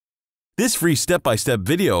This free step-by-step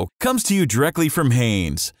video comes to you directly from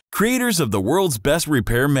Haynes, creators of the world's best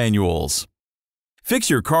repair manuals. Fix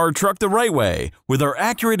your car or truck the right way with our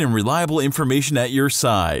accurate and reliable information at your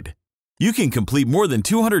side. You can complete more than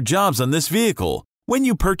 200 jobs on this vehicle when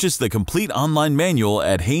you purchase the complete online manual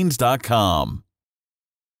at Haynes.com.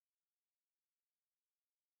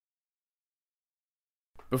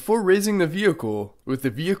 Before raising the vehicle, with the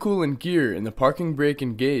vehicle and gear and the parking brake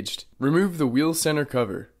engaged, remove the wheel center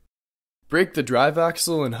cover. Break the drive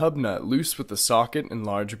axle and hub nut loose with the socket and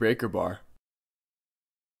large breaker bar.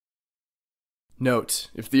 Note,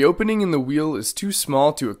 if the opening in the wheel is too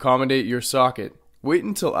small to accommodate your socket, wait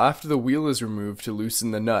until after the wheel is removed to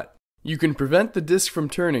loosen the nut. You can prevent the disc from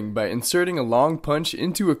turning by inserting a long punch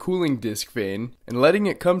into a cooling disc vane and letting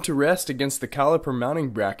it come to rest against the caliper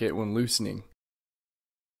mounting bracket when loosening.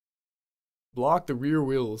 Block the rear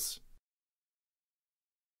wheels.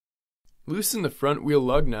 Loosen the front wheel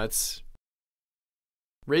lug nuts.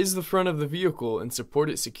 Raise the front of the vehicle and support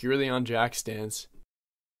it securely on jack stands.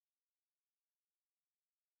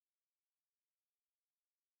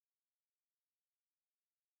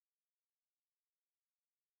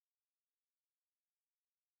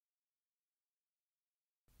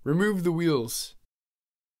 Remove the wheels.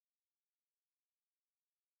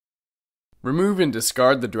 Remove and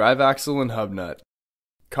discard the drive axle and hub nut.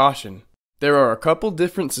 Caution: there are a couple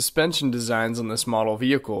different suspension designs on this model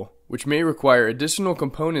vehicle, which may require additional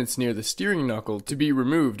components near the steering knuckle to be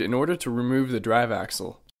removed in order to remove the drive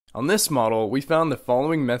axle. On this model, we found the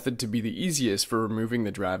following method to be the easiest for removing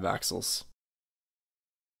the drive axles.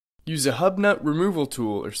 Use a hub nut removal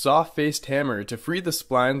tool or soft-faced hammer to free the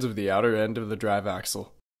splines of the outer end of the drive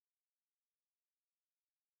axle.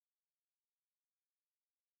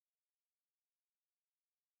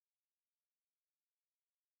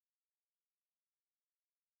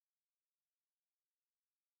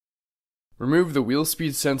 Remove the wheel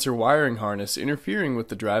speed sensor wiring harness interfering with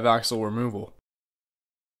the drive axle removal.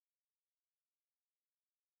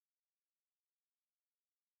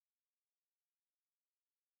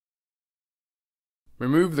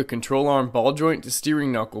 Remove the control arm ball joint to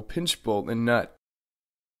steering knuckle pinch bolt and nut.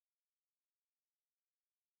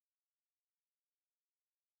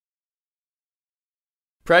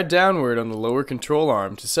 Pry downward on the lower control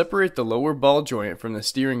arm to separate the lower ball joint from the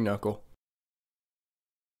steering knuckle.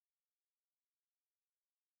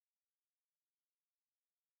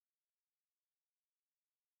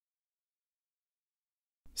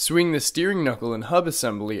 Swing the steering knuckle and hub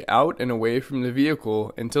assembly out and away from the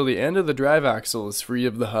vehicle until the end of the drive axle is free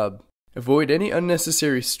of the hub. Avoid any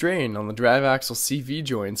unnecessary strain on the drive axle CV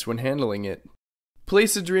joints when handling it.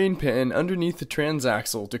 Place a drain pan underneath the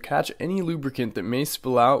transaxle to catch any lubricant that may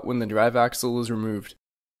spill out when the drive axle is removed.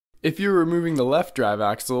 If you're removing the left drive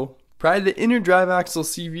axle, pry the inner drive axle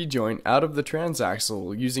CV joint out of the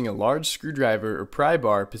transaxle using a large screwdriver or pry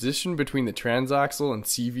bar positioned between the transaxle and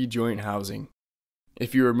CV joint housing.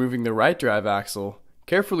 If you are removing the right drive axle,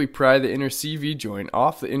 carefully pry the inner CV joint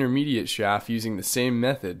off the intermediate shaft using the same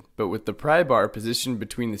method, but with the pry bar positioned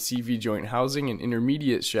between the CV joint housing and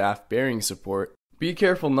intermediate shaft bearing support. Be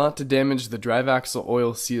careful not to damage the drive axle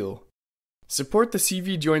oil seal. Support the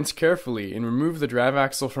CV joints carefully and remove the drive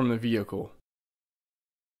axle from the vehicle.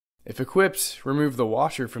 If equipped, remove the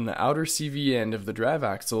washer from the outer CV end of the drive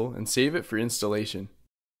axle and save it for installation.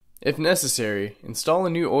 If necessary, install a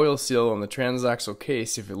new oil seal on the transaxle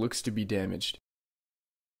case if it looks to be damaged.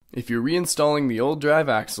 If you're reinstalling the old drive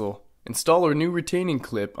axle, install a new retaining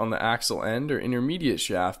clip on the axle end or intermediate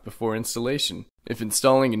shaft before installation. If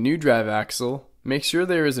installing a new drive axle, make sure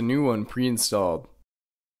there is a new one pre-installed.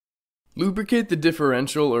 Lubricate the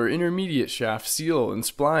differential or intermediate shaft seal and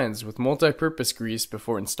splines with multi-purpose grease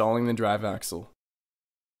before installing the drive axle.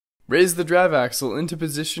 Raise the drive axle into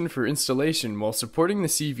position for installation while supporting the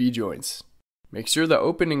CV joints. Make sure the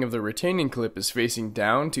opening of the retaining clip is facing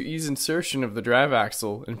down to ease insertion of the drive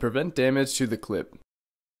axle and prevent damage to the clip.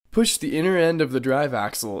 Push the inner end of the drive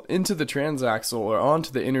axle into the transaxle or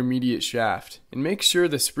onto the intermediate shaft, and make sure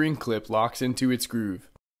the spring clip locks into its groove.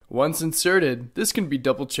 Once inserted, this can be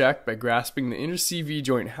double-checked by grasping the inner CV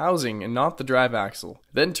joint housing and not the drive axle,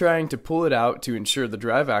 then trying to pull it out to ensure the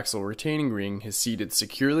drive axle retaining ring is seated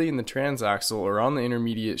securely in the transaxle or on the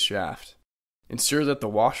intermediate shaft. Ensure that the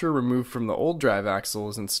washer removed from the old drive axle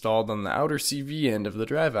is installed on the outer CV end of the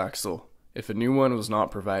drive axle, if a new one was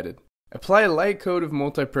not provided. Apply a light coat of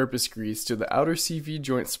multi-purpose grease to the outer CV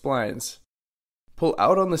joint splines. Pull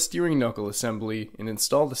out on the steering knuckle assembly and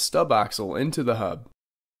install the stub axle into the hub.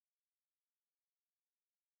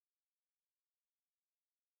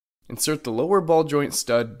 Insert the lower ball joint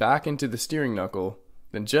stud back into the steering knuckle,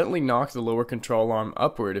 then gently knock the lower control arm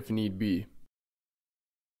upward if need be.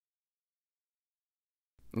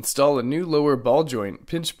 Install a new lower ball joint,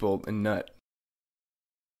 pinch bolt, and nut.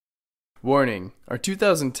 Warning: our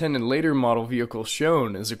 2010 and later model vehicle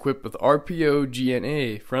shown is equipped with RPO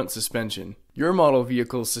GNA front suspension. Your model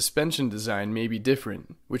vehicle's suspension design may be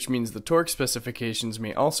different, which means the torque specifications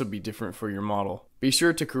may also be different for your model. Be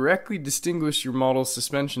sure to correctly distinguish your model's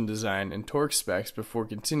suspension design and torque specs before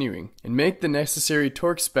continuing, and make the necessary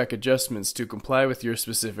torque spec adjustments to comply with your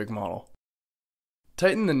specific model.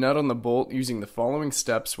 Tighten the nut on the bolt using the following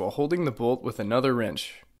steps while holding the bolt with another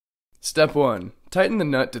wrench. Step 1. Tighten the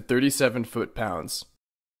nut to 37 foot-pounds.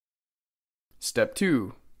 Step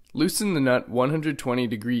 2. Loosen the nut 120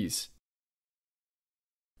 degrees.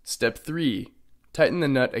 Step 3. Tighten the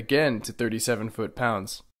nut again to 37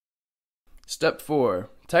 foot-pounds. Step 4.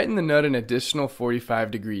 Tighten the nut an additional 45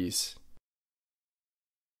 degrees.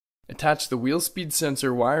 Attach the wheel speed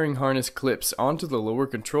sensor wiring harness clips onto the lower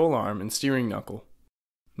control arm and steering knuckle.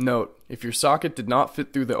 Note: if your socket did not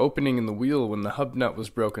fit through the opening in the wheel when the hub nut was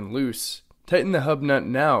broken loose, tighten the hub nut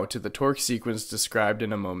now to the torque sequence described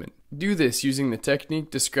in a moment. Do this using the technique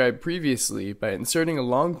described previously by inserting a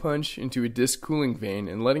long punch into a disc cooling vane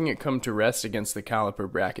and letting it come to rest against the caliper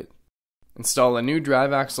bracket. Install a new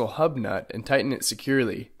drive axle hub nut and tighten it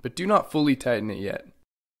securely, but do not fully tighten it yet.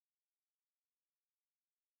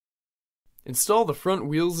 Install the front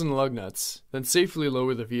wheels and lug nuts, then safely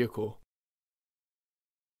lower the vehicle.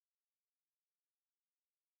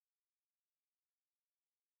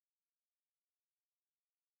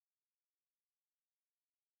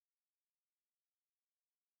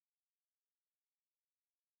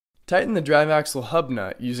 Tighten the drive axle hub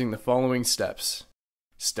nut using the following steps.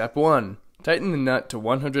 Step 1. Tighten the nut to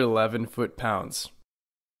 111 foot-pounds.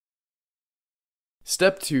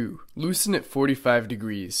 Step 2. Loosen it 45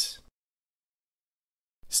 degrees.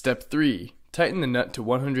 Step 3. Tighten the nut to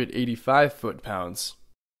 185 foot-pounds.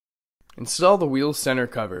 Install the wheel center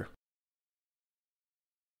cover.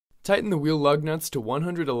 Tighten the wheel lug nuts to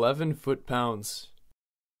 111 foot-pounds.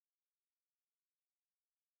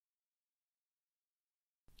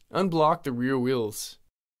 Unblock the rear wheels.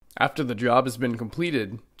 After the job has been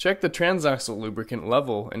completed, check the transaxle lubricant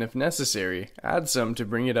level and if necessary, add some to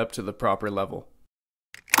bring it up to the proper level.